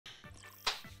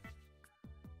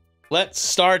Let's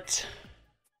start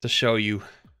to show you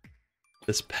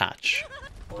this patch.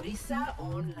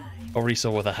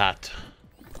 Orisa with a hat.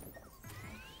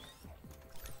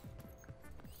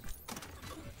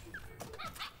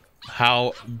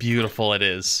 How beautiful it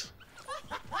is.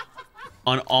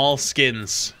 On all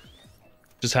skins.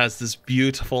 Just has this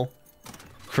beautiful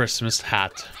Christmas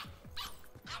hat.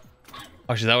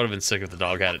 Actually, that would have been sick if the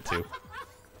dog had it too.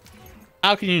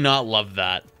 How can you not love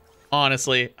that?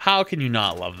 Honestly, how can you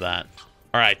not love that?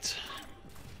 Alright.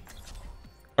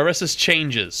 Orisa's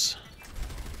changes.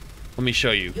 Let me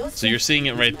show you. So you're seeing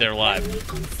it right there live.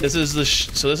 This is the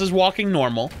so this is walking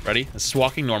normal. Ready? This is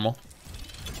walking normal.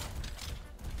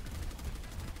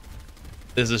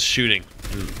 This is shooting.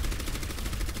 And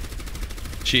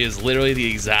she is literally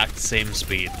the exact same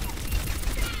speed.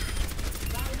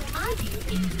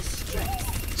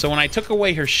 So when I took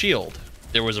away her shield,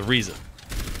 there was a reason.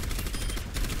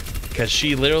 Because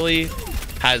she literally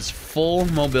has full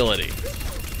mobility.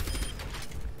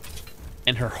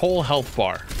 And her whole health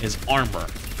bar is armor.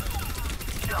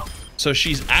 So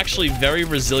she's actually very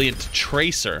resilient to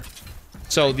Tracer.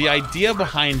 So the idea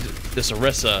behind this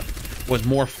Orisa was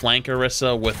more flank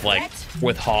Orisa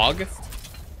with Hog.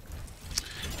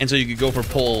 And so you could go for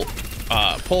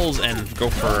pulls and go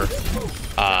for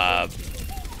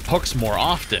hooks more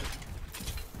often.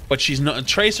 But she's not.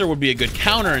 Tracer would be a good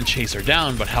counter and chase her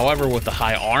down, but however, with the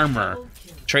high armor,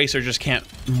 Tracer just can't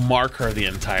mark her the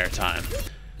entire time.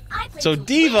 So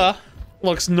D.Va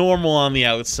looks normal on the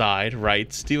outside,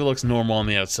 right? D.Va looks normal on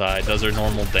the outside, does her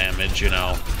normal damage, you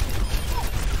know.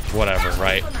 Whatever,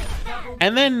 right?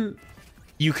 And then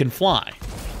you can fly.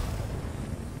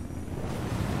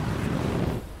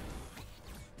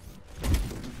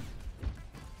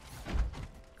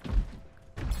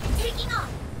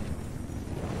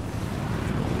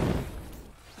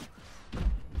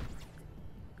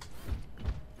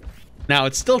 Now,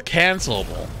 it's still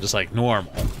cancelable, just like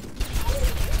normal.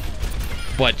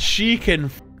 But she can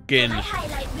fucking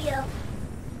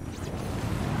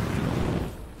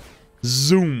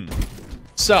zoom.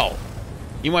 So,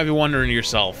 you might be wondering to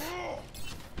yourself,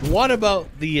 what about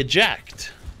the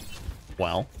eject?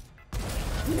 Well,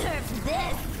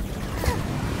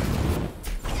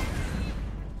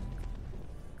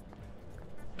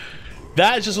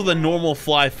 that is just with a normal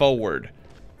fly forward.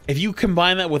 If you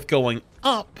combine that with going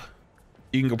up,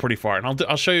 you can go pretty far, and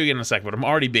I'll show you again in a sec, but I'm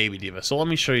already Baby D.Va, so let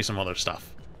me show you some other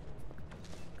stuff.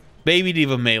 Baby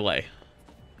D.Va melee.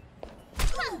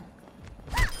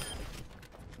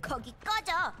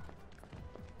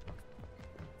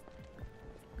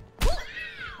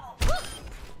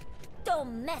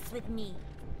 Don't mess with me.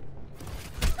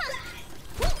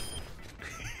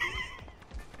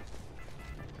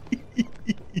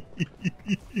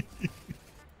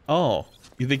 Oh,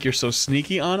 you think you're so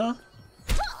sneaky, Anna?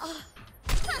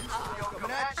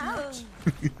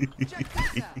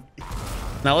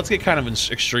 Now let's get kind of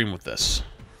extreme with this.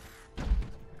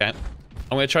 Okay, I'm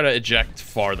gonna try to eject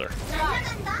farther.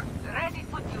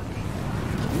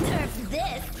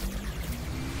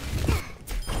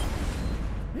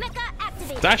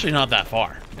 It's actually not that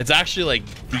far. It's actually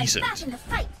like decent.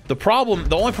 The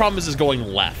only problem is going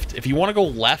left. If you want to go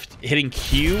left, hitting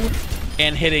Q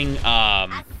and hitting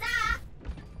A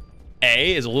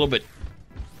is a little bit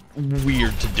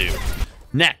weird to do.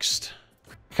 Next,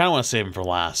 I kind of want to save him for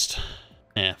last.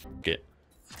 Yeah, fuck it.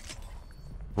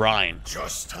 Ryan.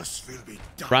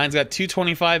 Ryan's got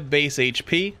 225 base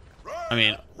HP. I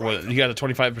mean, he got a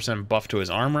 25% buff to his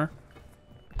armor.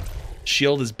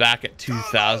 Shield is back at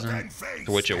 2,000,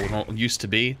 to which it used to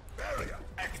be.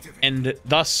 And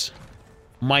thus,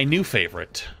 my new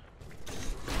favorite.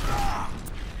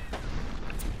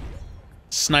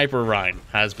 Sniper Ryan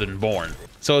has been born.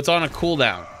 So it's on a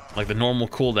cooldown, like the normal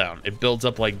cooldown. It builds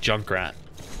up like Junkrat.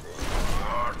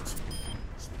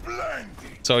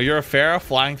 So you're a Pharah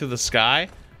flying through the sky.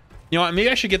 You know what, maybe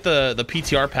I should get the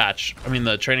PTR patch. I mean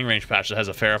the training range patch that has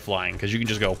a Pharah flying, because you can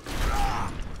just go.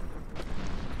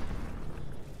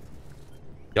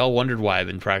 Y'all wondered why I've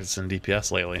been practicing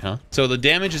DPS lately, huh? So the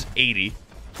damage is 80,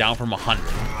 down from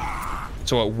 100.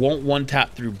 So it won't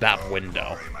one-tap through BAP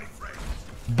window.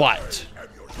 But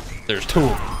there's two of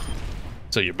them.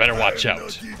 So you better watch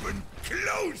out.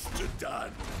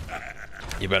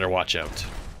 You better watch out.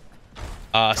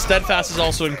 Steadfast is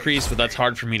also increased, but that's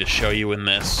hard for me to show you in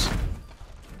this.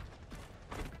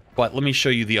 But let me show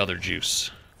you the other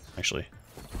juice. Actually,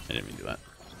 I didn't mean to do that.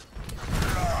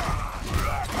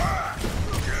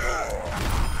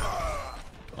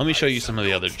 Let me show you some of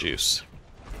the other juice.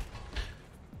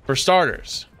 For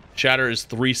starters, Shatter is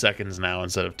 3 seconds now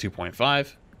instead of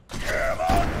 2.5.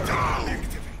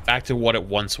 Back to what it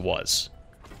once was.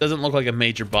 Doesn't look like a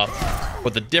major buff.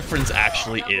 What the difference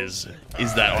actually is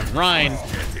that on Rein,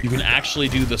 you can actually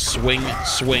do the swing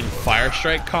fire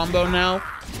strike combo now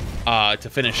to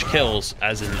finish kills,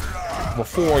 as in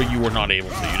before you were not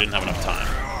able to. You didn't have enough time.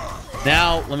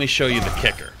 Now let me show you the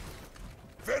kicker.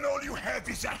 Then all you have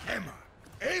is a hammer.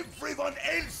 Everyone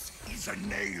else is a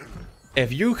nail.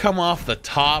 If you come off the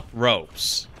top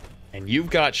ropes and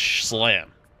you've got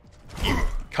slam, you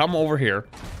come over here.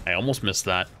 I almost missed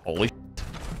that. Holy shit.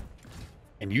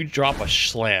 And you drop a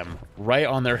slam right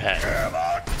on their head.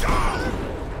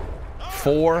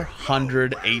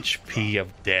 400 HP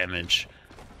of damage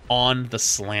on the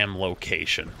slam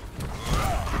location.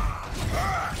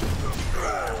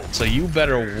 So you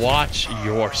better watch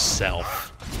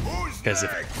yourself, because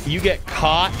if you get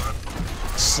caught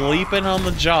sleeping on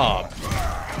the job,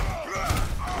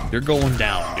 you're going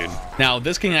down, dude. Now,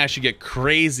 this can actually get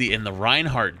crazy in the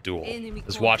Reinhardt duel.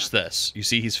 Just watch this. You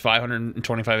see he's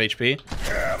 525 HP?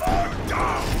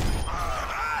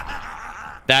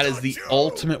 That is the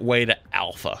ultimate way to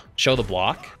alpha. Show the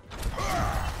block.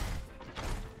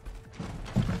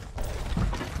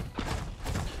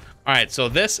 Alright, so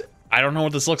this, I don't know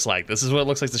what this looks like. This is what it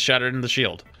looks like to shatter into the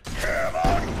shield.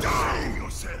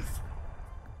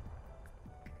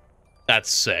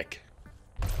 That's sick.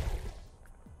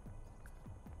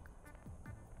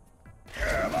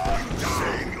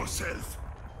 Save yourself.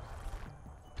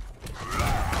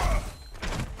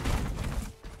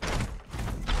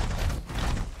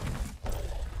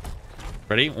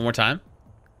 Ready? One more time.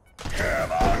 Save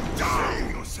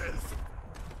yourself.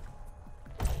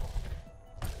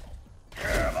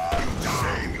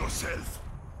 Save yourself.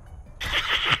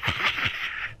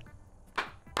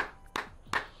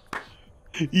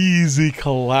 Easy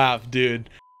collab, dude.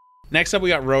 Next up, we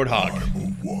got Roadhog.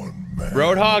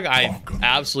 Roadhog, I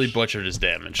absolutely butchered his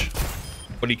damage,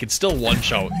 but he could still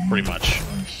one-shot pretty much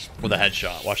with a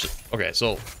headshot. Watch it. Okay,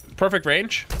 so perfect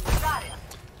range.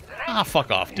 Ah,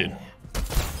 fuck off, dude.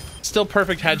 Still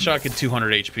perfect headshot, get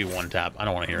 200 HP one tap. I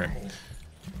don't want to hear it.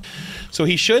 So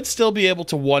he should still be able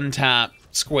to one tap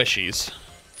squishies.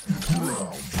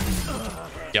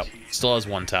 Yep, still has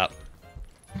one tap.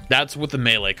 That's with the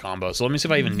melee combo. So let me see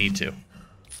if I even need to.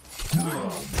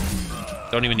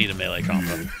 Don't even need a melee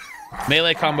combo.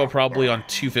 Melee combo probably on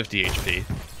 250 HP.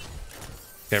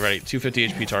 Okay, ready. 250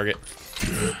 HP target.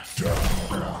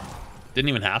 Didn't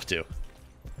even have to.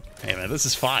 Hey, man, this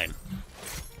is fine.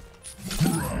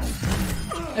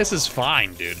 This is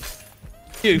fine, dude.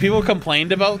 Dude, people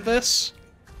complained about this.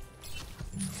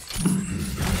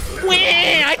 Wah!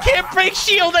 I can't break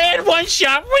shield and one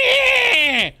shot.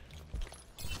 Wah!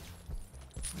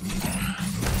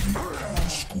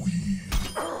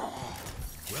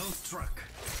 Well struck.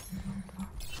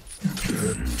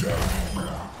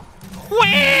 Wah!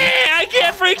 I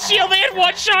can't break shield and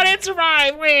one shot and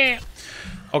survive. Wah!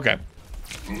 Okay.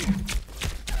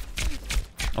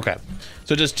 Okay.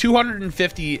 So just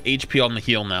 250 HP on the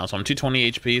heal now. So I'm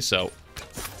 220 HP, so...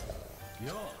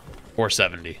 Or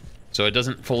 70. So it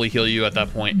doesn't fully heal you at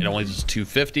that point. It only does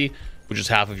 250, which is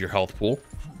half of your health pool.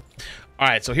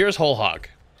 Alright, so here's Whole Hog.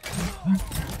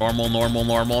 Normal, normal,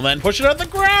 normal. Then push it on the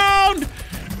ground!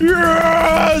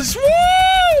 Yes!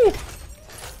 Woo!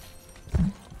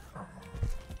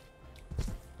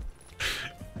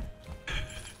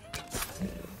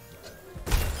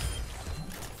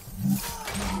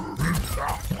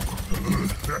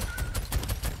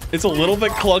 It's a little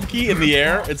bit clunky in the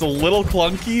air. It's a little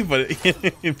clunky, but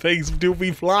pigs do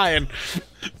be flying.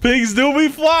 Pigs do be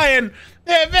flying.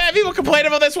 Hey, man, people complain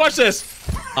about this. Watch this.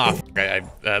 Ah,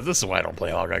 this is why I don't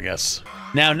play Hog, I guess.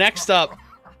 Now, next up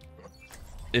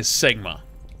is Sigma.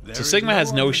 So Sigma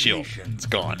has no shield. It's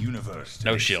gone.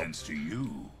 No shield.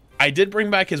 I did bring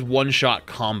back his one-shot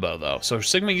combo, though. So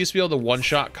Sigma used to be able to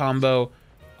one-shot combo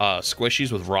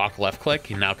squishies with rock left click.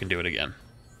 He now can do it again.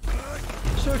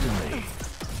 Certainly.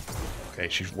 Okay,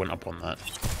 she went up on that.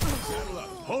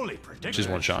 Holy She's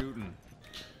one shot.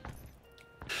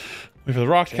 Wait for the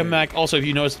rock to come back. Also, if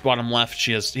you notice the bottom left,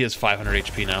 he has 500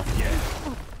 HP now.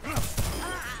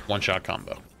 One shot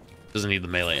combo. Doesn't need the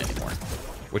melee anymore.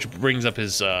 Which brings up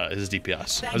his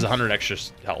DPS. Has 100 extra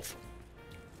health.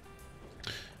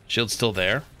 Shield's still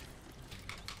there.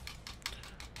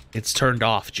 It's turned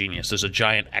off, genius. There's a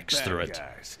giant X through it.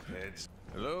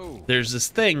 Hello. There's this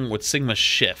thing with Sigma's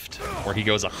shift where he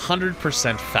goes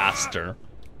 100% faster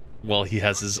while he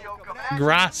has his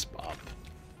grasp up.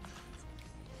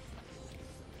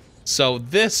 So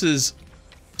this is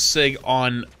Sig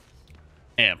on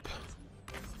Amp.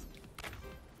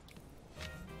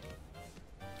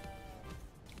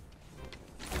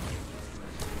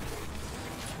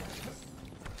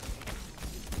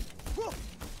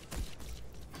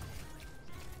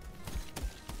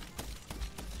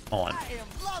 Hold on. I am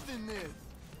loving this.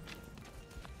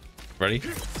 Ready?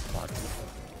 Come on.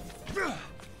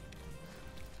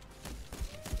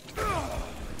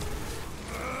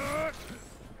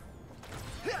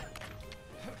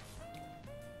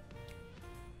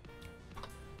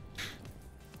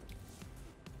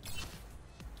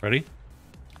 Ready?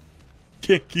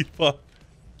 Can't keep up.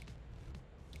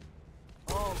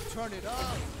 Oh, turn it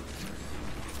up.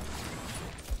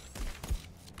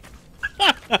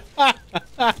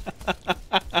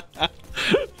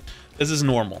 This is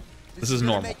normal. This is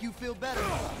normal. Make you feel better.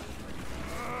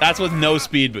 That's with no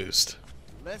speed boost.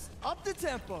 Let's up the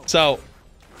tempo. So,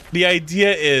 the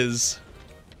idea is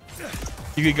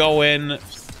you could go in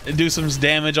and do some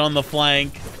damage on the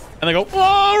flank, and they go,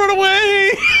 "Oh, run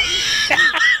away!"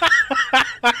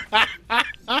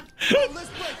 Let's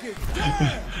break it.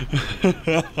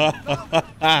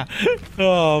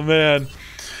 Oh man,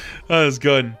 that is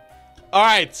good. All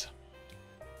right,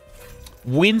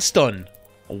 Winston.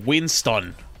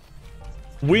 Winston.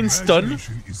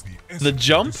 The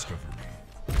jump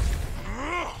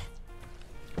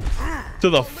to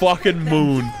the fucking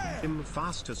moon. I'm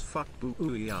fast as fuck,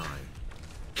 boo-ooey.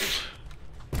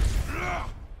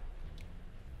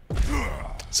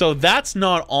 So that's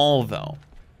not all though.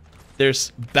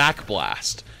 There's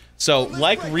backblast. So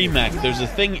like Remake, there's a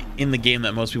thing in the game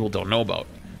that most people don't know about.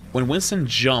 When Winston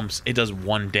jumps, it does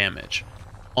 1 damage.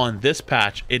 On this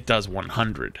patch, it does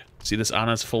 100. See this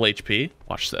Ana's full HP?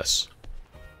 Watch this.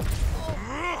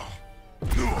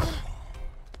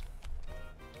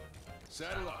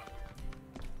 Saddle up.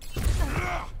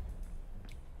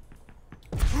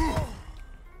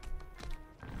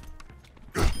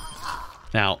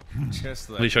 Now, Just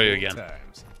like let me show you old again.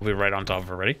 times. We'll be right on top of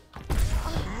her. Ready?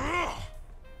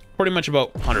 Pretty much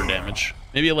about 100 damage.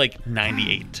 Maybe like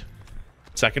 98.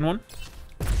 Second one.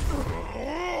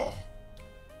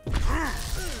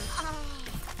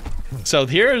 So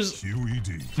here's...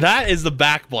 That is the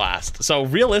backblast. So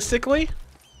realistically...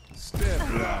 Step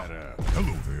right up.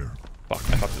 Hello there. Fuck,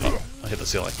 I fucked it up. I hit the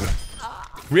ceiling.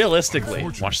 Realistically,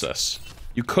 watch this.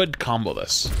 You could combo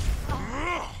this.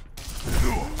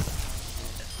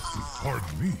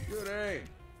 Pardon me. Good aim.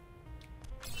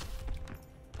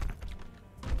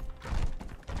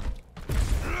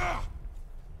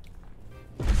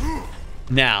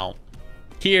 Now,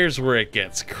 here's where it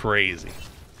gets crazy.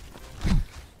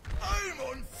 I'm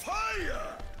on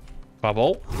fire.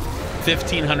 Bubble.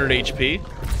 1500 HP.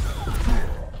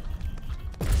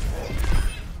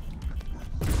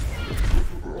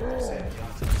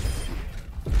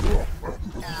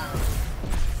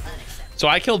 So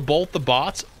I killed both the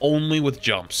bots only with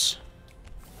jumps.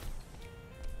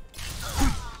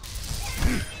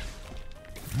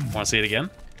 Want to see it again?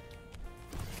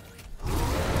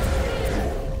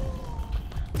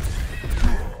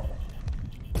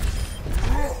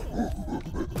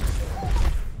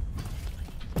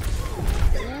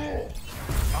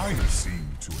 I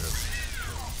seem to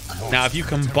have. Now, if you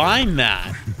combine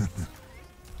that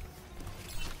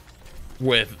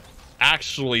with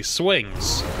actually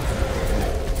swings,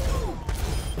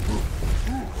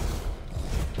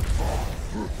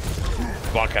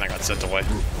 bot kind of got sent away.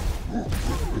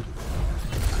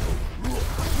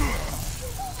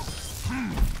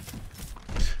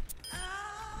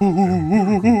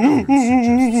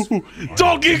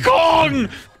 Donkey Kong!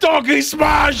 Donkey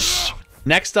Smash!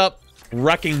 Next up,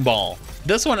 Wrecking Ball.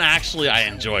 This one actually I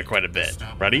enjoy quite a bit.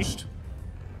 Ready?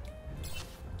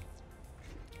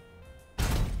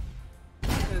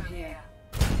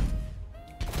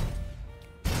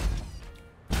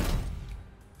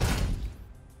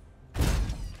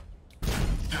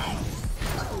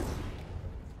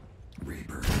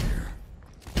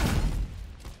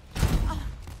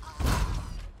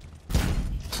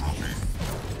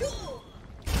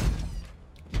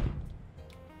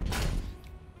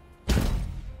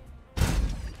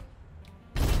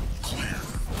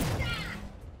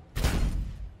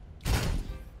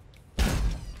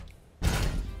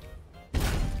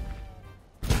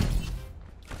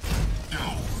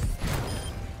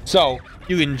 So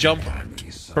you can jump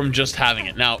from just having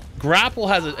it. Now, grapple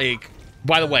has a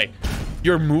by the way,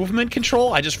 your movement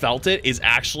control, I just felt it, is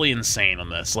actually insane on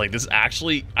this. Like, this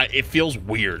actually, it feels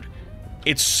weird.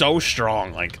 It's so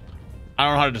strong. Like, I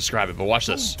don't know how to describe it, but watch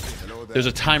this. There's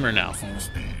a timer now.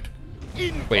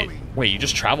 Wait, you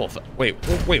just travel. Wait,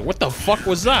 what the fuck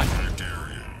was that?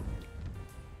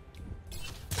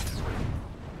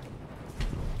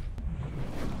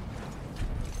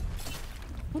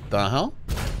 What the hell?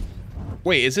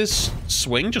 Wait, is this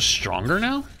swing just stronger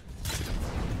now?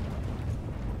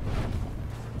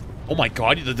 Oh my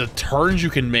god, the turns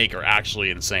you can make are actually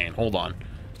insane. Hold on.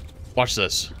 Watch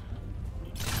this.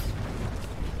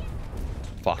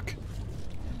 Fuck.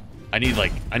 I need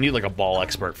like a ball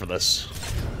expert for this.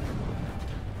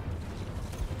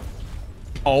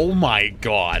 Oh my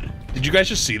god. Did you guys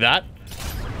just see that?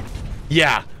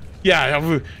 Yeah.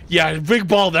 Yeah, big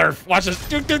ball there. Watch this.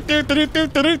 Dude,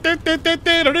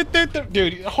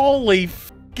 holy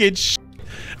fucking shit.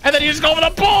 And then you just go with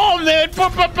a bomb, dude.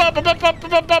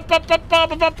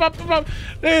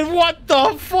 Dude, what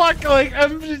the fuck? Like,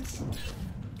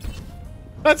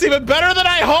 that's even better than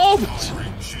I hoped.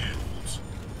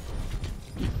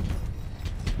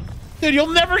 Dude, you'll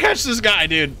never catch this guy,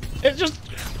 dude. It's just,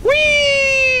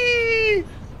 whee!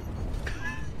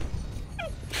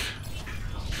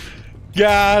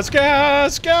 Gas,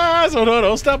 gas, gas. Oh,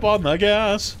 no, step on the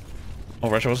gas.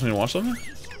 Oh, Retro wants me to watch something?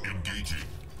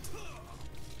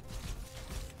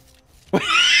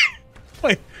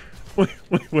 Wait. What?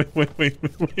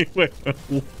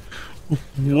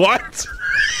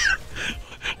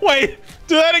 Wait,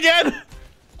 do that again.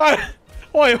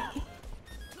 Wait.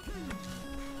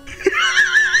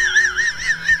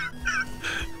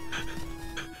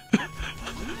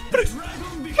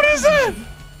 What is that?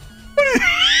 What is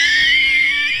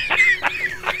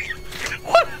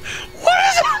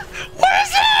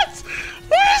that?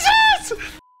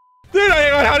 Dude,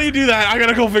 how do you do that? I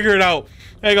gotta go figure it out.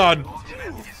 Hang on.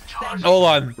 Hold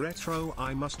on. Retro,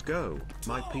 I must go.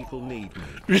 My people need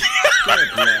me. Look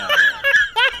at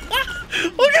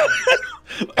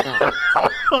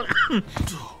that.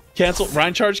 Cancel.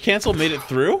 Rhine charge cancel made it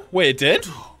through? Wait, it did?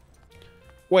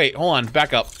 Wait, hold on.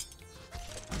 Back up.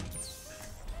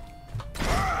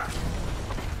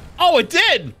 Oh, it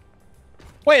did!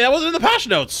 Wait, that wasn't in the patch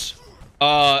notes.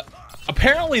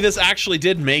 Apparently this actually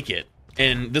did make it.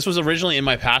 And this was originally in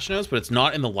my patch notes, but it's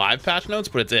not in the live patch notes,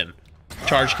 but it's in.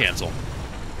 Charge cancel.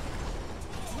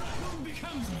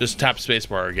 Just tap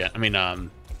spacebar again. I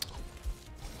mean,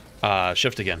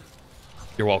 shift again.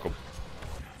 You're welcome.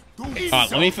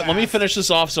 Let me finish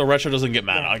this off so Retro doesn't get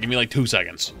mad. I'll give me like 2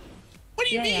 seconds. What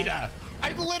do you need?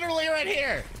 I'm literally right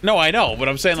here. No, I know, but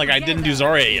I'm saying like I didn't do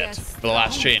Zarya yet for the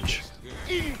last change.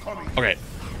 Okay,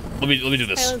 let me do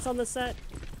this. Silence on the set.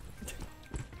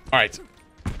 All right,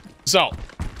 so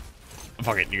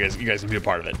fuck it, you guys can be a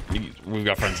part of it. We've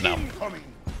got friends now.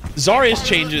 Zarya's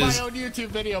changes.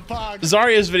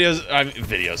 Zarya's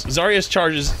Zarya's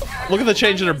charges. Look at the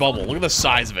change in her bubble. Look at the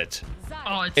size of it.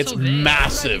 Oh, It's so big.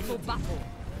 massive.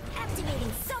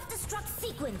 Activating self-destruct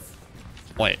sequence.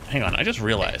 Wait, hang on. I just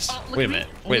realized. Oh, Wait a minute.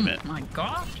 Wait a minute. Oh my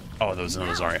god. Oh, that was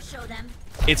another Zarya. Show them.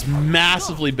 It's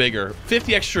massively bigger.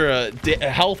 50 extra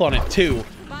health on it too.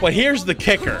 But here's the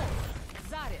kicker.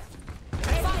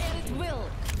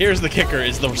 Here's the kicker: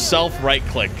 is the self right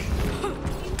click.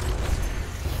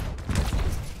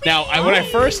 Now, when I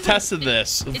first tested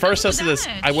this,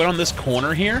 I went on this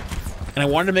corner here, and I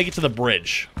wanted to make it to the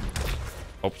bridge.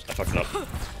 Oops, I fucked it up.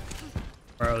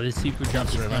 Bro, this super jump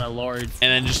is kind of large.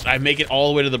 And then I make it all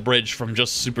the way to the bridge from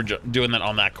just doing that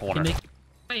on that corner.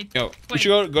 Wait, Yo, we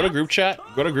should go to group chat.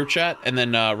 Go to group chat, and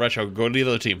then Retro, go to the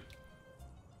other team.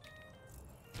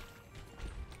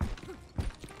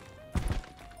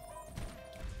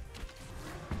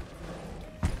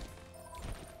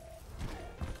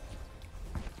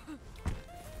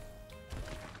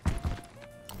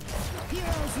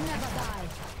 Heroes never die.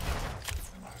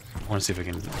 I want to see if we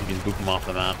can boop them off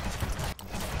the map.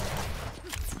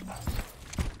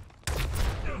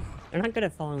 They're not good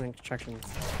at following instructions.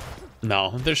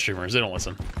 No, they're streamers. They don't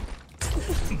listen.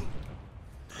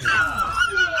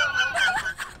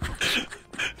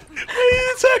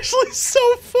 It's actually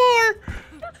so far.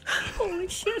 Holy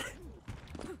shit.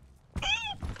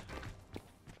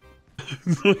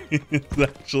 It's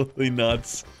actually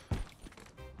nuts.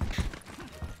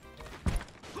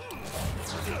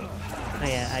 Oh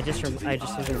yeah, I just was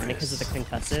running because of the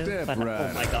concussive, but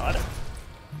oh my god.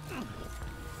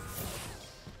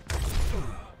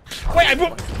 Wait,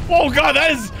 oh god,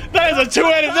 that is a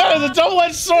two-handed, that is a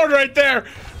double-edged sword right there.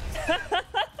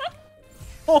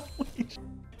 Holy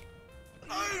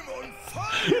I'm on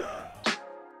fire.